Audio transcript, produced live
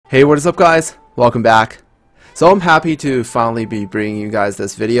Hey, what is up guys? Welcome back. So I'm happy to finally be bringing you guys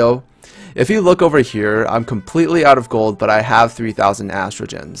this video. If you look over here, I'm completely out of gold, but I have 3,000 Astro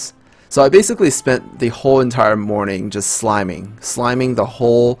Gems. So I basically spent the whole entire morning just sliming the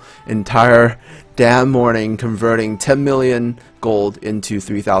whole entire damn morning, converting 10 million gold into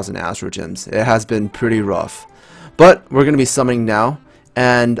 3,000 Astro Gems. It has been pretty rough. But we're going to be summoning now,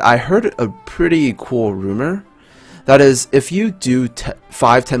 and I heard a pretty cool rumor. That is, if you do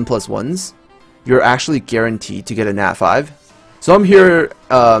 5 10+1s, you're actually guaranteed to get a NAT5. So I'm here,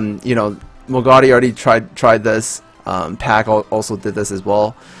 you know, Mogati already tried this, Pack also did this as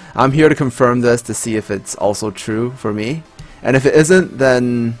well. I'm here to confirm this to see if it's also true for me. And if it isn't,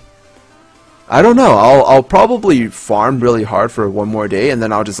 then I don't know, I'll probably farm really hard for one more day, and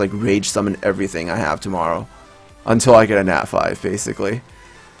then I'll just like rage summon everything I have tomorrow until I get a NAT5 basically.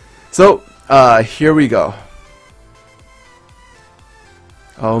 So here we go.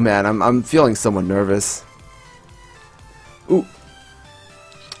 Oh man, I'm feeling somewhat nervous. Ooh.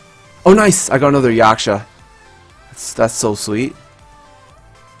 Oh nice! I got another Yaksha. That's so sweet.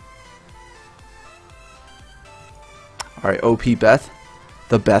 Alright, OP Beth.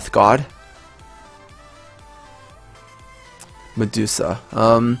 The Beth God. Medusa.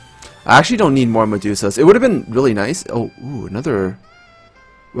 I actually don't need more Medusas. It would have been really nice. Oh, ooh, another...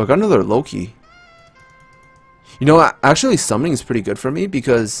 Well, I got another Loki. You know, actually summoning is pretty good for me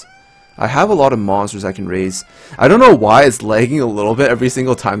because I have a lot of monsters I can raise. I don't know why it's lagging a little bit every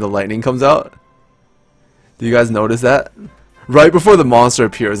single time the lightning comes out. Do you guys notice that? Right before the monster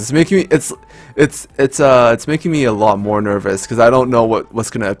appears, it's making me it's making me a lot more nervous because I don't know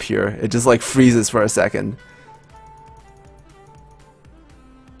what's gonna appear. It just like freezes for a second.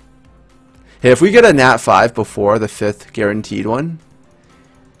 Hey, if we get a NAT5 before the 5th guaranteed one,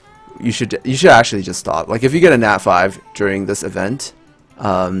 you should actually just stop. Like if you get a NAT5 during this event,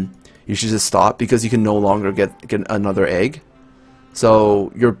 you should just stop because you can no longer get another egg.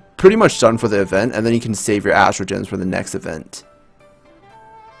 So you're pretty much done for the event, and then you can save your Astro Gems for the next event.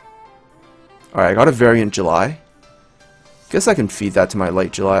 Alright, I got a variant July. Guess I can feed that to my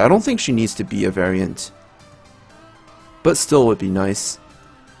light July. I don't think she needs to be a variant, but still would be nice.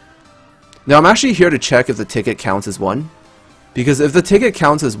 Now I'm actually here to check if the ticket counts as 1. Because if the ticket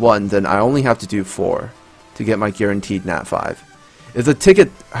counts as 1, then I only have to do 4 to get my guaranteed NAT5. If the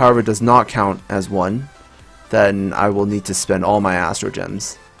ticket, however, does not count as 1, then I will need to spend all my Astro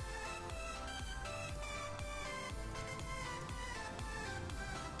Gems.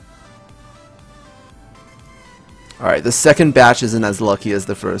 Alright, the second batch isn't as lucky as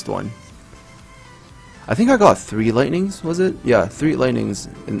the first one. I think I got 3 lightnings, was it? Yeah, 3 lightnings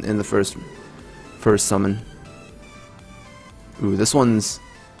in the first summon. Ooh, this one's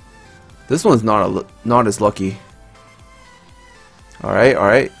not as lucky.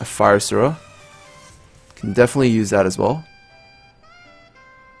 Alright, a Fire Sura. Can definitely use that as well.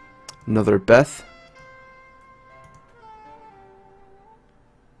 Another Beth.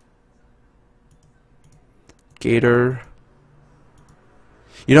 Gator.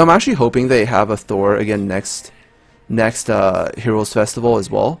 You know, I'm actually hoping they have a Thor again next Heroes Festival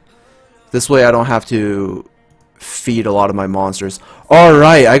as well. This way I don't have to feed a lot of my monsters.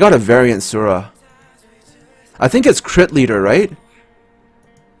 Alright, I got a variant Sura. I think it's crit leader, right?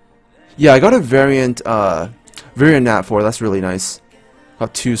 Yeah, I got a variant Nat4. That's really nice.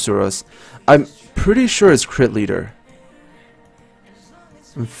 Got 2 Suras. I'm pretty sure it's crit leader.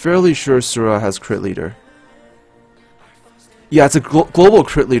 I'm fairly sure Sura has crit leader. Yeah, it's a global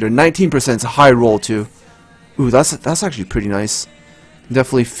crit leader. 19%. It's a high roll too. Ooh, that's actually pretty nice.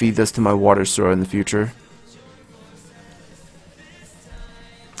 Definitely feed this to my water Sura in the future.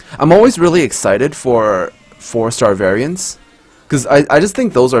 I'm always really excited for 4-star variants because I just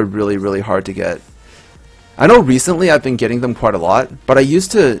think those are really hard to get. I know recently I've been getting them quite a lot, but I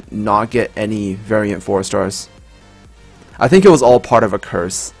used to not get any variant 4-stars. I think it was all part of a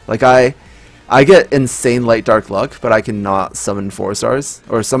curse. Like I get insane light dark luck, but I cannot summon 4-stars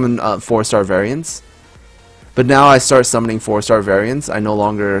or summon 4-star variants. But now I start summoning 4-star variants, I no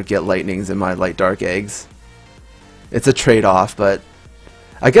longer get lightnings in my light dark eggs. It's a trade-off, but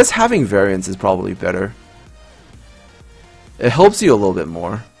I guess having variants is probably better. It helps you a little bit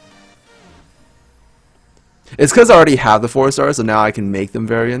more. It's because I already have the 4-stars, so now I can make them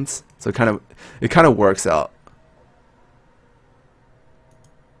variants. So it kind of works out.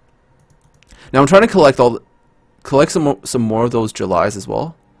 Now I'm trying to collect some more of those Julys as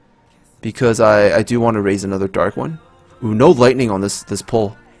well, because I do want to raise another dark one. Ooh, no lightning on this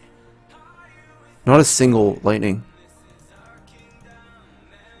pull. Not a single lightning.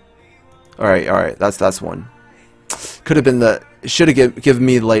 Alright, that's one. Could have been the should have given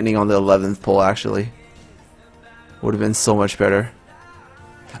me lightning on the 11th pull. Actually, would have been so much better.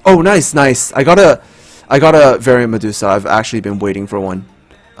 Oh, nice, nice. I got a variant Medusa. I've actually been waiting for one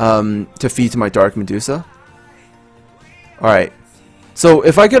to feed to my Dark Medusa. All right. So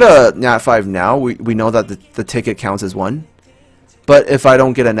if I get a NAT5 now, we know that the ticket counts as one. But if I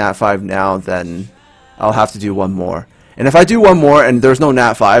don't get a NAT5 now, then I'll have to do one more. And if I do one more and there's no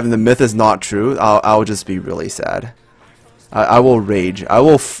NAT5 and the myth is not true, I'll just be really sad. I will rage. I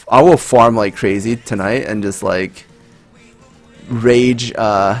will farm like crazy tonight and just like rage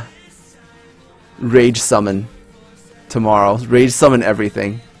summon tomorrow. Rage summon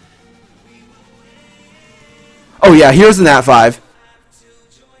everything. Oh yeah, here's the NAT5.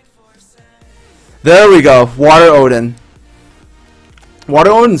 There we go. Water Odin.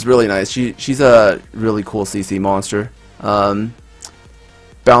 Water Odin's really nice. She's a really cool CC monster.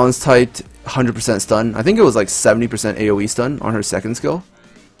 Balance typed, 100% stun. I think it was like 70% AoE stun on her second skill.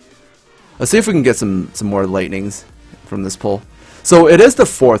 Let's see if we can get some more lightnings from this pull. So it is the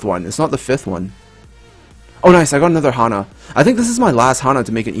 4th one. It's not the 5th one. Oh nice, I got another Hana. I think this is my last Hana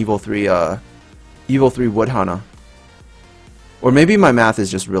to make an Evo 3 Wood Hana. Or maybe my math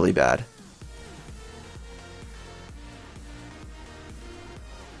is just really bad.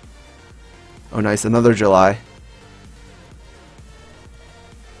 Oh nice, another July.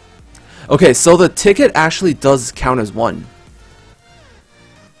 Okay, so the ticket actually does count as one.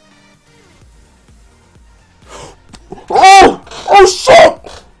 Oh! Oh shit!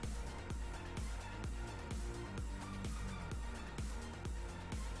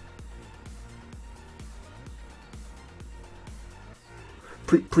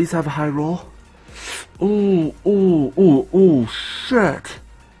 Please have a high roll. Ooh, ooh, ooh, ooh, shit.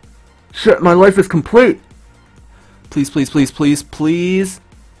 Shit, my life is complete. Please, please, please, please, please.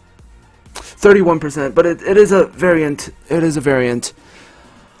 31%, but it is a variant. It is a variant.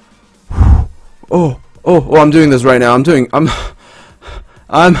 Oh, I'm doing this right now. I'm doing it.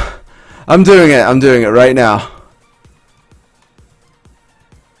 I'm doing it right now.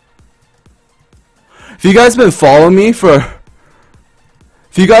 If you guys have been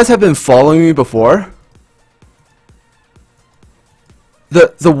following me before,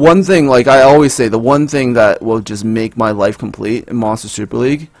 the one thing, like I always say, the one thing that will just make my life complete in Monster Super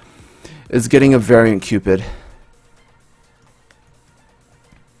League is getting a variant Cupid.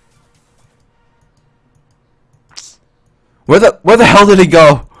 Where the hell did he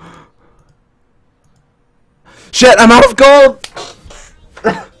go? Shit, I'm out of gold!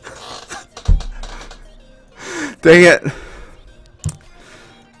 Dang it.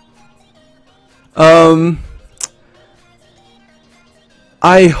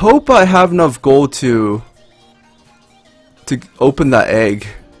 I hope I have enough gold to open that egg.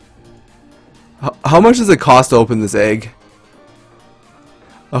 How much does it cost to open this egg?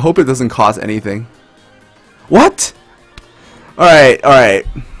 I hope it doesn't cost anything. What? Alright, alright.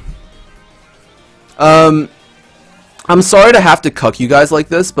 I'm sorry to have to cuck you guys like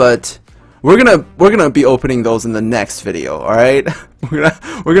this, but we're gonna be opening those in the next video, alright? We're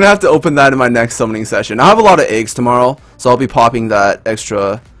gonna have to open that in my next summoning session. I have a lot of eggs tomorrow, so I'll be popping that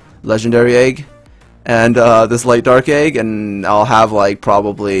extra legendary egg and this light dark egg, and I'll have like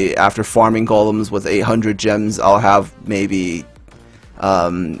probably after farming golems with 800 gems, I'll have maybe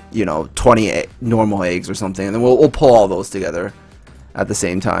you know, 20 normal eggs or something, and then we'll pull all those together at the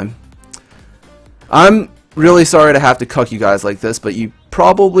same time. I'm really sorry to have to cuck you guys like this, but you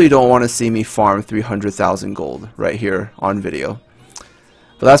probably don't want to see me farm 300,000 gold right here on video.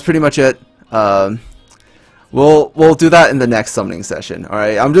 But that's pretty much it. We'll do that in the next summoning session. All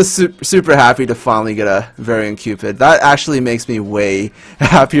right, I'm just super happy to finally get a variant Cupid. That actually makes me way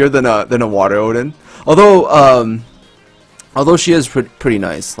happier than a Water Odin. Although she is pretty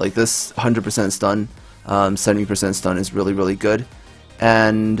nice. Like this 100% stun, 70% stun is really good,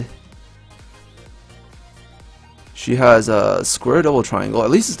 and she has a square, double, triangle. At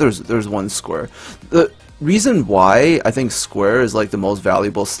least there's one square. The reason why I think square is like the most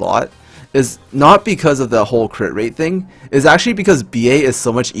valuable slot is not because of the whole crit rate thing. Is actually because BA is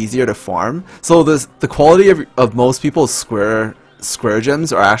so much easier to farm. So the quality of most people's square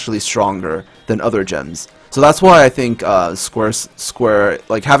gems are actually stronger than other gems. So that's why I think square,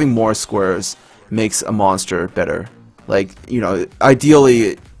 like having more squares makes a monster better. Like, you know,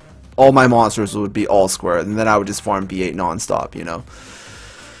 ideally all my monsters would be all square, and then I would just farm B8 non-stop, you know.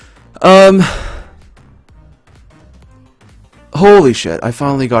 Holy shit, I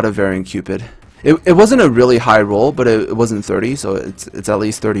finally got a variant Cupid. It wasn't a really high roll, but it wasn't 30, so it's at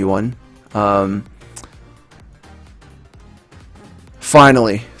least 31.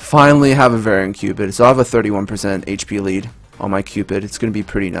 Finally have a variant Cupid, so I have a 31% HP lead on my Cupid. It's gonna be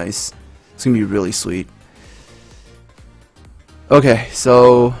pretty nice. It's gonna be really sweet. Okay,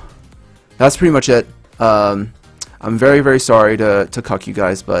 so that's pretty much it. I'm very sorry to cuck you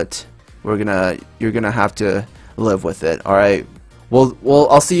guys, but you're gonna have to live with it. All right.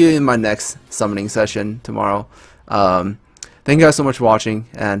 I'll see you in my next summoning session tomorrow. Thank you guys so much for watching,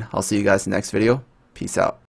 and I'll see you guys in the next video. Peace out.